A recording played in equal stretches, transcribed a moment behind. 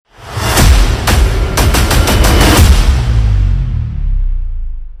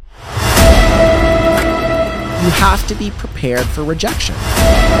have to be prepared for rejection.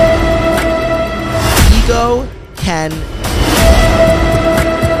 Ego can...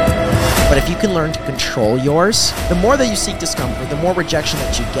 But if you can learn to control yours, the more that you seek discomfort, the more rejection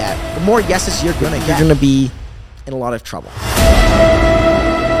that you get, the more yeses you're going to get, you're going to be in a lot of trouble.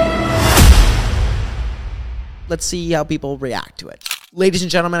 Let's see how people react to it. Ladies and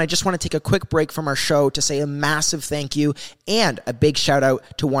gentlemen, I just want to take a quick break from our show to say a massive thank you and a big shout out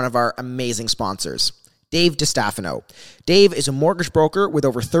to one of our amazing sponsors, Dave DiStefano. Dave is a mortgage broker with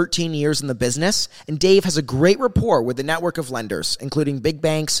over 13 years in the business, and Dave has a great rapport with a network of lenders, including big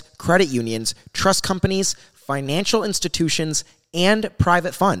banks, credit unions, trust companies, financial institutions, and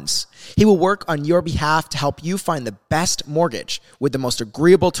private funds. He will work on your behalf to help you find the best mortgage with the most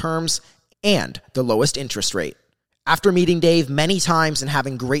agreeable terms and the lowest interest rate. After meeting Dave many times and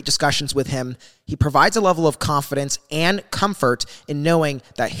having great discussions with him, he provides a level of confidence and comfort in knowing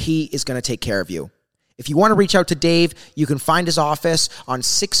that he is going to take care of you. If you want to reach out to Dave, you can find his office on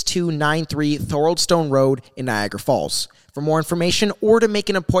 6293 Thoroldstone Road in Niagara Falls. For more information or to make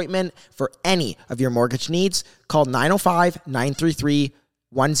an appointment for any of your mortgage needs, call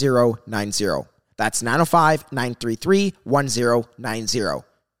 905-933-1090. That's 905-933-1090.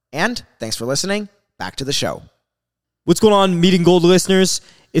 And thanks for listening. Back to the show. What's going on, Meeting Gold listeners?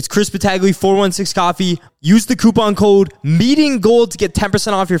 It's Chris Battaglia, 416 Coffee. Use the coupon code Meeting Gold to get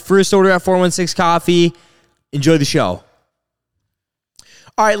 10% off your first order at 416 Coffee. Enjoy the show.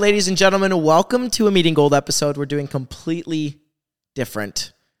 All right, ladies and gentlemen, welcome to a Meeting Gold episode. We're doing completely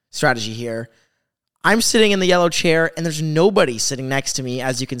different strategy here. I'm sitting in the yellow chair, and there's nobody sitting next to me,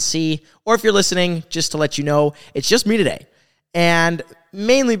 as you can see. Or if you're listening, just to let you know, it's just me today. And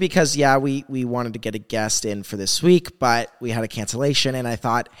mainly because, we wanted to get a guest in for this week, but we had a cancellation, and I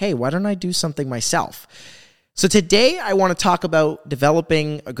thought, hey, why don't I do something myself? So today I want to talk about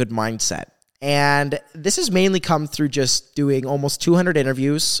developing a good mindset. And this has mainly come through just doing almost 200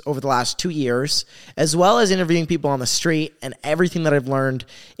 interviews over the last 2 years, as well as interviewing people on the street and everything that I've learned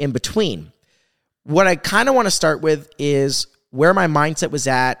in between. What I kind of want to start with is where my mindset was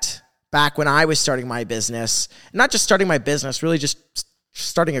at back when I was starting my business. Not just starting my business, really just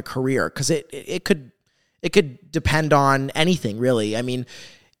starting a career, because it could depend on anything, really. I mean,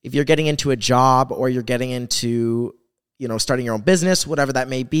 if you're getting into a job or you're getting into, starting your own business, whatever that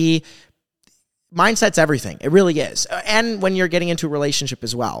may be, mindset's everything. It really is. And when you're getting into a relationship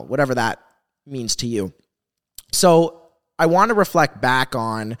as well, whatever that means to you. So I want to reflect back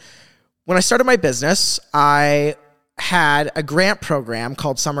on when I started my business. I had a grant program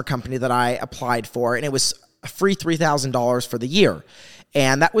called Summer Company that I applied for, and it was a free $3,000 for the year.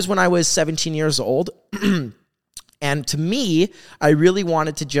 And that was when I was 17 years old. And to me, I really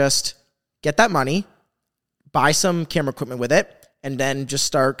wanted to just get that money, buy some camera equipment with it, and then just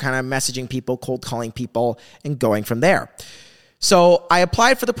start kind of messaging people, cold calling people, and going from there. So I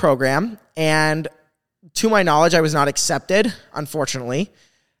applied for the program, and to my knowledge, I was not accepted, unfortunately.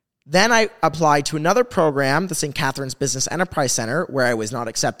 Then I applied to another program, the St. Catharines Business Enterprise Center, where I was not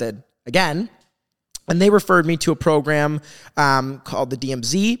accepted again. And they referred me to a program called the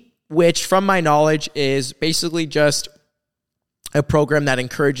DMZ, which from my knowledge is basically just a program that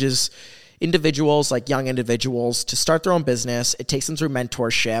encourages individuals, like young individuals, to start their own business. It takes them through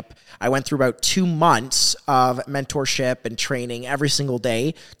mentorship. I went through about 2 months of mentorship and training every single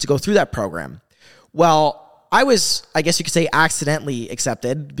day to go through that program. Well, I was, I guess you could say, accidentally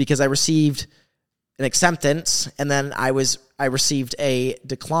accepted because I received an acceptance, and then I received a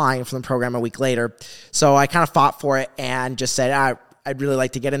decline from the program a week later. So I kind of fought for it and just said, I'd really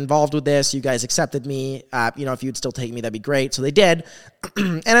like to get involved with this. You guys accepted me. If you'd still take me, that'd be great. So they did.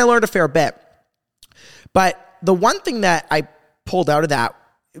 And I learned a fair bit. But the one thing that I pulled out of that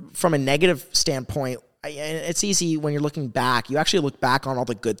from a negative standpoint, it's easy when you're looking back. You actually look back on all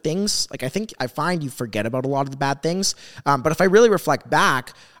the good things. Like I find you forget about a lot of the bad things. But if I really reflect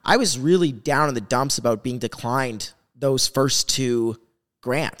back, I was really down in the dumps about being declined those first 2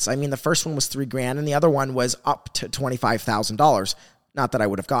 grants. I mean, the first one was $3,000 and the other one was up to $25,000. Not that I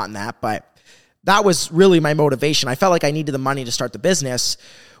would have gotten that, but that was really my motivation. I felt like I needed the money to start the business,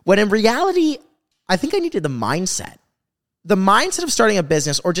 when in reality, I think I needed the mindset. The mindset of starting a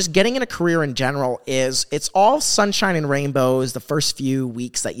business or just getting in a career in general is it's all sunshine and rainbows the first few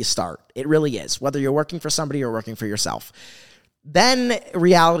weeks that you start. It really is, whether you're working for somebody or working for yourself. Then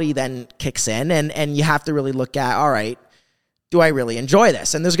reality then kicks in and you have to really look at, all right, do I really enjoy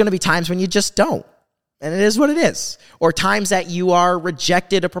this? And there's going to be times when you just don't. And it is what it is. Or times that you are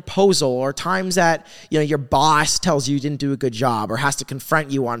rejected a proposal, or times that, your boss tells you didn't do a good job or has to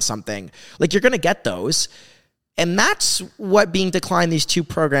confront you on something. Like, you're going to get those. And that's what being declined these 2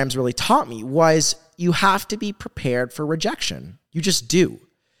 programs really taught me, was you have to be prepared for rejection. You just do.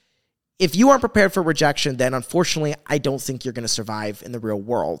 If you aren't prepared for rejection, then unfortunately, I don't think you're going to survive in the real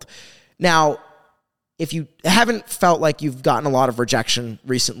world. Now, if you haven't felt like you've gotten a lot of rejection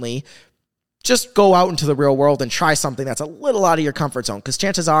recently, just go out into the real world and try something that's a little out of your comfort zone, because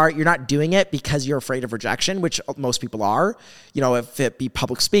chances are you're not doing it because you're afraid of rejection, which most people are. You know, if it be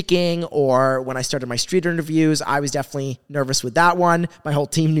public speaking, or when I started my street interviews, I was definitely nervous with that one. My whole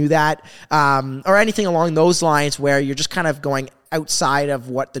team knew that. Or anything along those lines where you're just kind of going outside of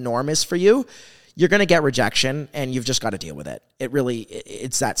what the norm is for you, you're going to get rejection and you've just got to deal with it.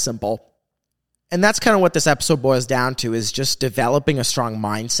 It's that simple. And that's kind of what this episode boils down to, is just developing a strong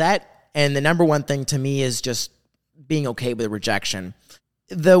mindset. And the number one thing to me is just being okay with rejection.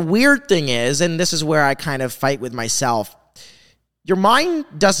 The weird thing is, and this is where I kind of fight with myself, your mind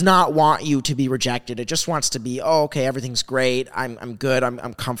does not want you to be rejected. It just wants to be, oh, okay, everything's great. I'm good.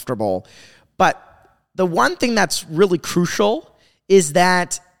 I'm comfortable. But the one thing that's really crucial is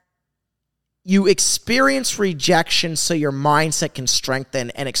that you experience rejection so your mindset can strengthen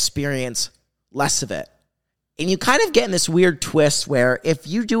and experience less of it. And you kind of get in this weird twist where if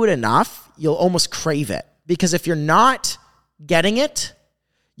you do it enough, you'll almost crave it. Because if you're not getting it,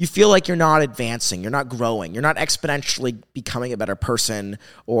 you feel like you're not advancing, you're not growing, you're not exponentially becoming a better person,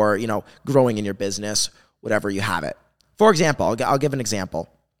 or, you know, growing in your business, whatever you have it. For example, I'll give an example.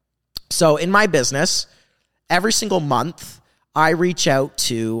 So in my business, every single month, I reach out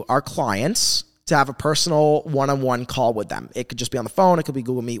to our clients to have a personal one-on-one call with them. It could just be on the phone, it could be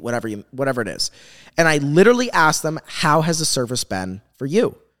Google Meet, whatever it is. And I literally ask them, how has the service been for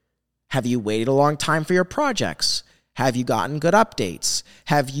you? Have you waited a long time for your projects? Have you gotten good updates?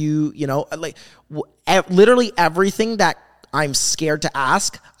 Have you, literally everything that I'm scared to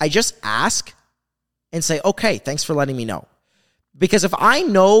ask, I just ask and say, okay, thanks for letting me know. Because if I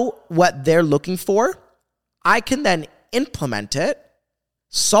know what they're looking for, I can then implement it,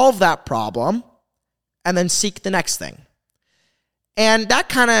 solve that problem, and then seek the next thing. And that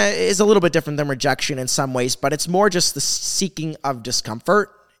kind of is a little bit different than rejection in some ways, but it's more just the seeking of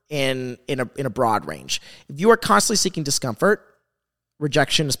discomfort in a broad range. If you are constantly seeking discomfort,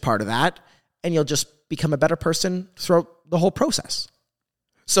 rejection is part of that, and you'll just become a better person throughout the whole process.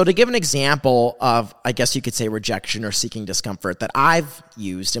 So to give an example of, I guess you could say, rejection or seeking discomfort that I've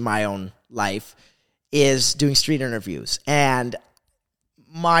used in my own life is doing street interviews. And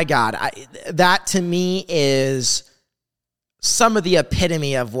my God, that to me is some of the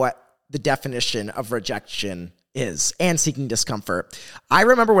epitome of what the definition of rejection is, and seeking discomfort. I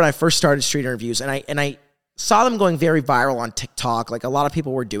remember when I first started street interviews, and I saw them going very viral on TikTok. Like, a lot of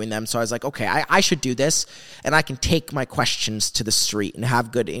people were doing them. So I was like, okay, I should do this, and I can take my questions to the street and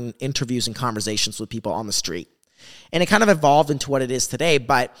have good interviews and conversations with people on the street. And it kind of evolved into what it is today.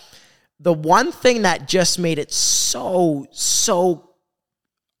 But the one thing that just made it so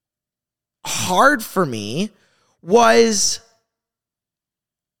hard for me was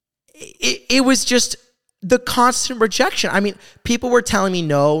it was just the constant rejection. I mean, people were telling me,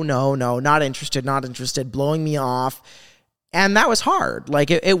 no, not interested, blowing me off. And that was hard. Like,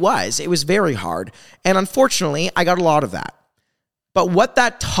 it was very hard. And unfortunately, I got a lot of that. But what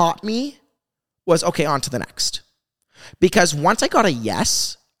that taught me was, okay, on to the next. Because once I got a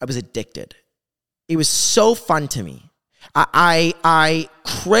yes, I was addicted. It was so fun to me. I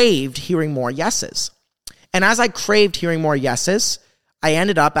craved hearing more yeses. And as I craved hearing more yeses, I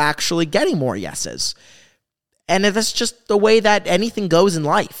ended up actually getting more yeses. And that's just the way that anything goes in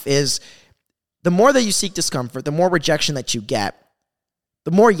life, is the more that you seek discomfort, the more rejection that you get,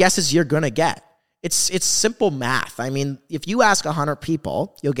 the more yeses you're going to get. It's simple math. I mean, if you ask 100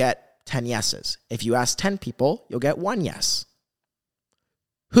 people, you'll get 10 yeses. If you ask 10 people, you'll get 1 yes.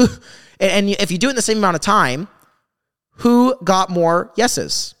 And if you do it in the same amount of time, who got more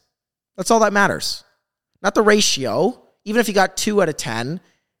yeses? That's all that matters. Not the ratio. Even if you got 2 out of 10,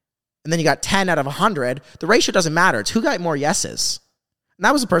 and then you got 10 out of 100, the ratio doesn't matter. It's who got more yeses. And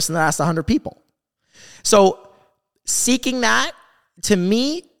that was the person that asked 100 people. So seeking that, to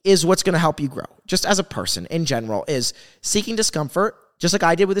me, is what's going to help you grow. Just as a person in general, is seeking discomfort, just like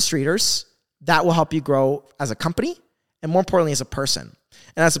I did with the streeters. That will help you grow as a company, and more importantly, as a person.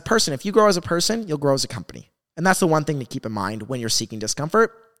 And as a person, if you grow as a person, you'll grow as a company. And that's the one thing to keep in mind when you're seeking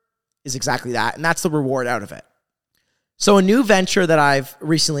discomfort, is exactly that. And that's the reward out of it. So a new venture that I've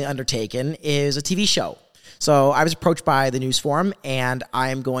recently undertaken is a TV show. So I was approached by the News Forum, and I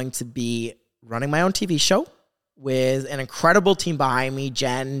am going to be running my own TV show with an incredible team behind me,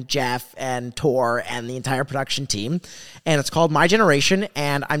 Jen, Jeff, and Tor, and the entire production team. And it's called My Generation,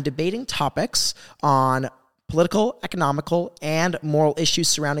 and I'm debating topics on political, economical, and moral issues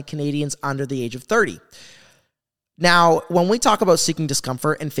surrounding Canadians under the age of 30. Now, when we talk about seeking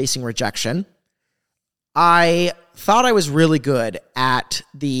discomfort and facing rejection, I thought I was really good at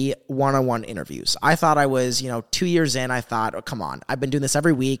the one-on-one interviews. I thought I was, 2 years in, I thought, oh, come on, I've been doing this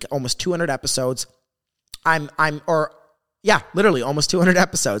every week, almost 200 episodes. Literally almost 200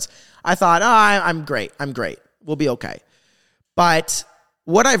 episodes. I thought, I'm great. We'll be okay. But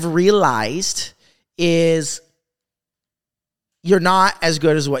what I've realized is you're not as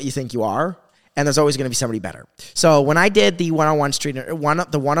good as what you think you are, and there's always going to be somebody better. So when I did the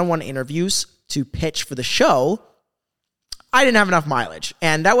one-on-one interviews to pitch for the show, I didn't have enough mileage.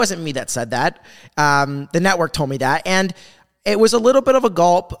 And that wasn't me that said that. The network told me that. And it was a little bit of a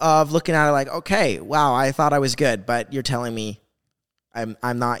gulp of looking at it like, okay, wow, I thought I was good, but you're telling me I'm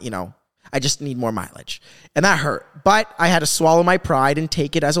not, I just need more mileage. And that hurt. But I had to swallow my pride and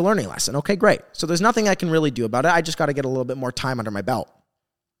take it as a learning lesson. Okay, great. So there's nothing I can really do about it. I just got to get a little bit more time under my belt.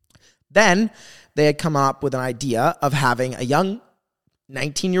 Then they had come up with an idea of having a young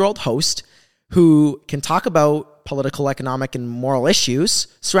 19-year-old host who can talk about political, economic, and moral issues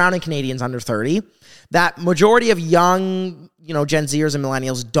surrounding Canadians under 30 that majority of young, Gen Zers and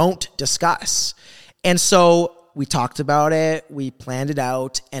millennials don't discuss. And so we talked about it, we planned it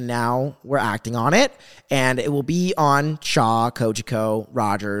out, and now we're acting on it. And it will be on Shaw, Kojiko,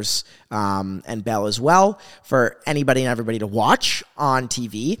 Rogers, and Bell as well for anybody and everybody to watch on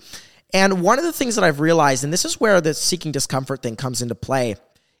TV. And one of the things that I've realized, and this is where the seeking discomfort thing comes into play,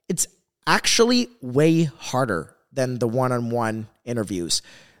 it's actually way harder than the one-on-one interviews.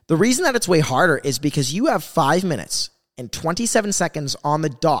 The reason that it's way harder is because you have 5 minutes and 27 seconds on the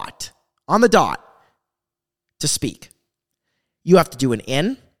dot to speak. You have to do an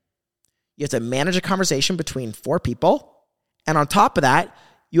in, you have to manage a conversation between 4 people, and on top of that,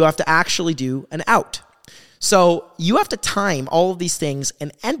 you have to actually do an out. So you have to time all of these things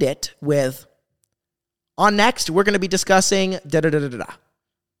and end it with, on next, we're going to be discussing da-da-da-da-da.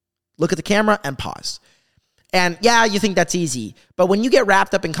 Look at the camera and pause. And yeah, you think that's easy. But when you get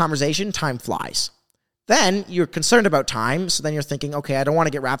wrapped up in conversation, time flies. Then you're concerned about time. So then you're thinking, okay, I don't want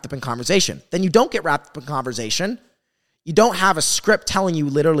to get wrapped up in conversation. Then you don't get wrapped up in conversation. You don't have a script telling you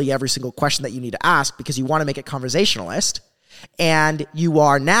literally every single question that you need to ask because you want to make it conversationalist. And you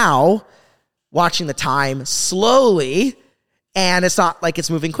are now watching the time slowly, and it's not like it's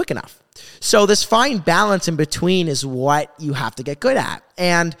moving quick enough. So this fine balance in between is what you have to get good at.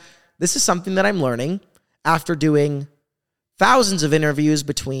 And this is something that I'm learning after doing thousands of interviews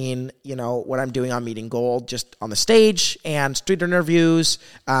between, what I'm doing on Meeting Gold, just on the stage, and street interviews,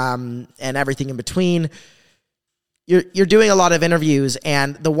 and everything in between. You're doing a lot of interviews,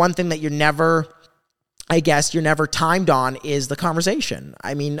 and the one thing that you're never timed on is the conversation.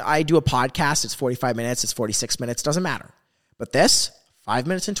 I mean, I do a podcast, it's 45 minutes, it's 46 minutes, doesn't matter. But this, 5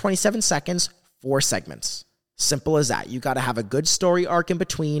 minutes and 27 seconds, 4 segments. Simple as that. You got to have a good story arc in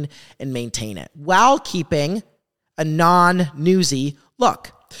between and maintain it while keeping a non-newsy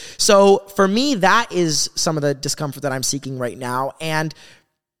look. So for me, that is some of the discomfort that I'm seeking right now, and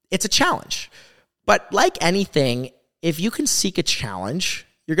it's a challenge. But like anything, if you can seek a challenge,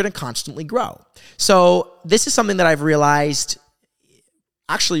 you're going to constantly grow. So this is something that I've realized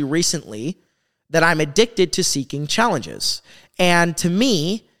actually recently, that I'm addicted to seeking challenges. And to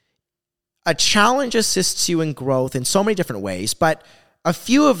me, a challenge assists you in growth in so many different ways, but a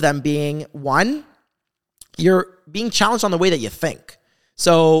few of them being, one, you're being challenged on the way that you think.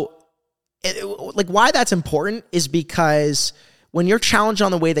 So why that's important is because when you're challenged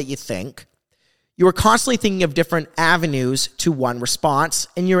on the way that you think, you are constantly thinking of different avenues to one response,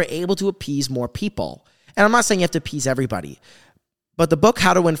 and you're able to appease more people. And I'm not saying you have to appease everybody, but the book,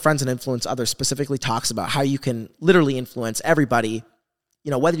 How to Win Friends and Influence Others, specifically talks about how you can literally influence everybody,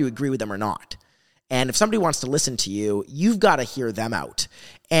 whether you agree with them or not. And if somebody wants to listen to you, you've got to hear them out.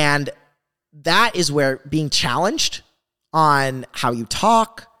 And that is where being challenged on how you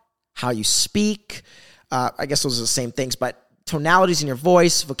talk, how you speak, I guess those are the same things, but tonalities in your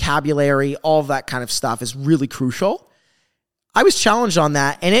voice, vocabulary, all of that kind of stuff is really crucial. I was challenged on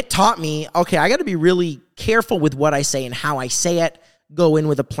that, and it taught me, okay, I got to be really careful with what I say and how I say it, go in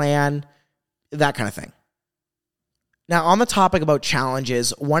with a plan, that kind of thing. Now, on the topic about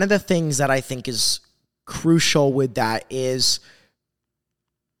challenges, one of the things that I think is crucial with that is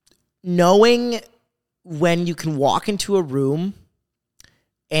knowing when you can walk into a room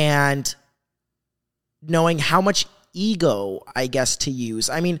and knowing how much ego, I guess, to use.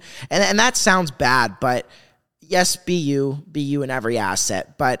 I mean, and that sounds bad, but yes, be you in every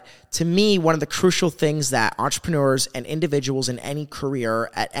asset. But to me, one of the crucial things that entrepreneurs and individuals in any career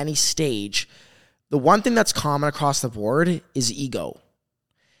at any stage the one thing that's common across the board is ego.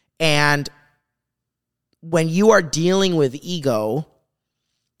 And when you are dealing with ego,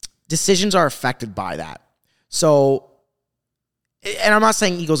 decisions are affected by that. So, and I'm not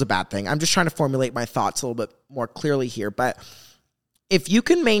saying ego is a bad thing. I'm just trying to formulate my thoughts a little bit more clearly here. But if you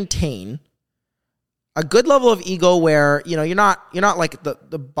can maintain a good level of ego where, you're not like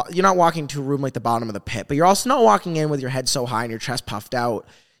you're not walking to a room like the bottom of the pit, but you're also not walking in with your head so high and your chest puffed out,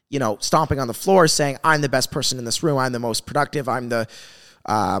 stomping on the floor saying, I'm the best person in this room. I'm the most productive. I'm the,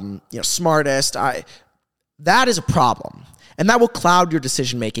 smartest. That is a problem. And that will cloud your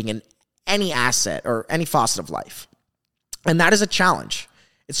decision-making in any asset or any facet of life. And that is a challenge.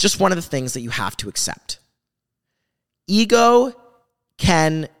 It's just one of the things that you have to accept. Ego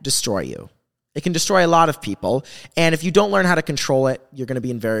can destroy you. It can destroy a lot of people. And if you don't learn how to control it, you're going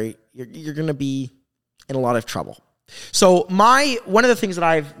to be in a lot of trouble. So one of the things that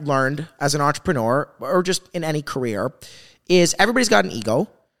I've learned as an entrepreneur or just in any career is everybody's got an ego.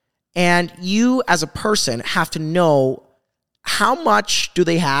 And you as a person have to know how much do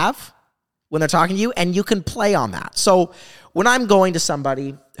they have when they're talking to you, and you can play on that. So when I'm going to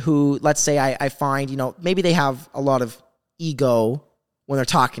somebody who, let's say I find, maybe they have a lot of ego when they're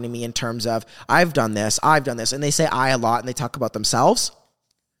talking to me in terms of, I've done this, and they say I a lot and they talk about themselves,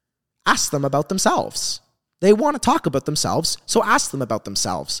 ask them about themselves. They want to talk about themselves, so ask them about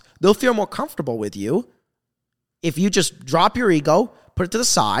themselves. They'll feel more comfortable with you if you just drop your ego, put it to the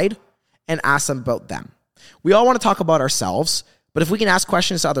side, and ask them about them. We all want to talk about ourselves, but if we can ask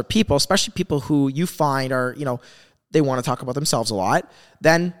questions to other people, especially people who you find are, they want to talk about themselves a lot,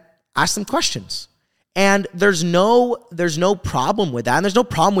 then ask them questions. And there's no problem with that. And there's no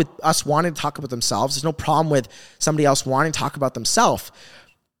problem with us wanting to talk about themselves. There's no problem with somebody else wanting to talk about themselves.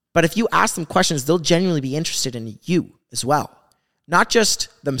 But if you ask them questions, they'll genuinely be interested in you as well. Not just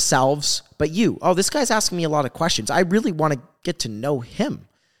themselves, but you. Oh, this guy's asking me a lot of questions. I really want to get to know him.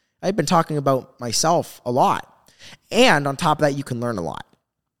 I've been talking about myself a lot. And on top of that, you can learn a lot.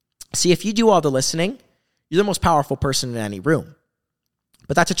 See, if you do all the listening, you're the most powerful person in any room.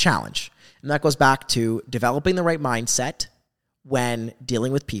 But that's a challenge. And that goes back to developing the right mindset when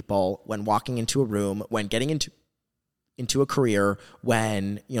dealing with people, when walking into a room, when getting into a career,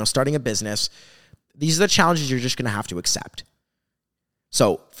 when, starting a business. These are the challenges you're just going to have to accept.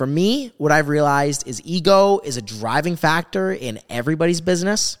 So for me, what I've realized is ego is a driving factor in everybody's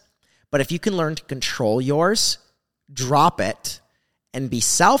business. But if you can learn to control yours, drop it, and be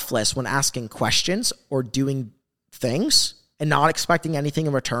selfless when asking questions or doing things and not expecting anything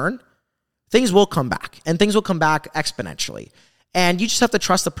in return, things will come back, and things will come back exponentially. And you just have to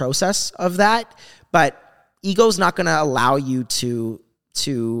trust the process of that. But ego is not going to allow you to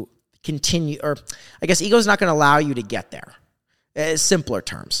continue, or I guess ego is not going to allow you to get there. Simpler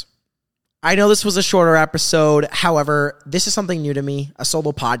terms. I know this was a shorter episode. However, this is something new to me, a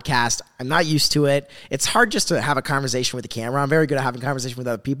solo podcast. I'm not used to it. It's hard just to have a conversation with the camera. I'm very good at having conversation with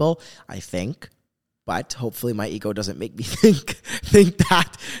other people, I think. But hopefully my ego doesn't make me think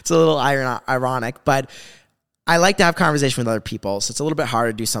that. It's a little ironic. But I like to have conversation with other people. So it's a little bit hard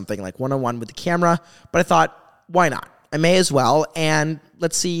to do something like one-on-one with the camera. But I thought, why not? I may as well. And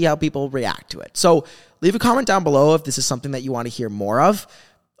let's see how people react to it. So leave a comment down below if this is something that you want to hear more of.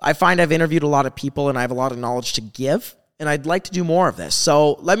 I find I've interviewed a lot of people and I have a lot of knowledge to give, and I'd like to do more of this.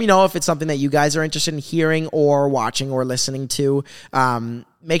 So let me know if it's something that you guys are interested in hearing or watching or listening to.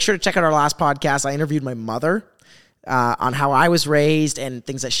 Make sure to check out our last podcast. I interviewed my mother on how I was raised and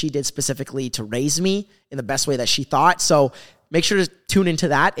things that she did specifically to raise me in the best way that she thought. So make sure to tune into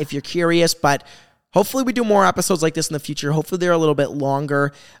that if you're curious. But hopefully we do more episodes like this in the future. Hopefully they're a little bit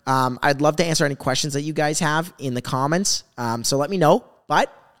longer. I'd love to answer any questions that you guys have in the comments. So let me know.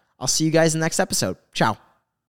 But I'll see you guys in the next episode. Ciao.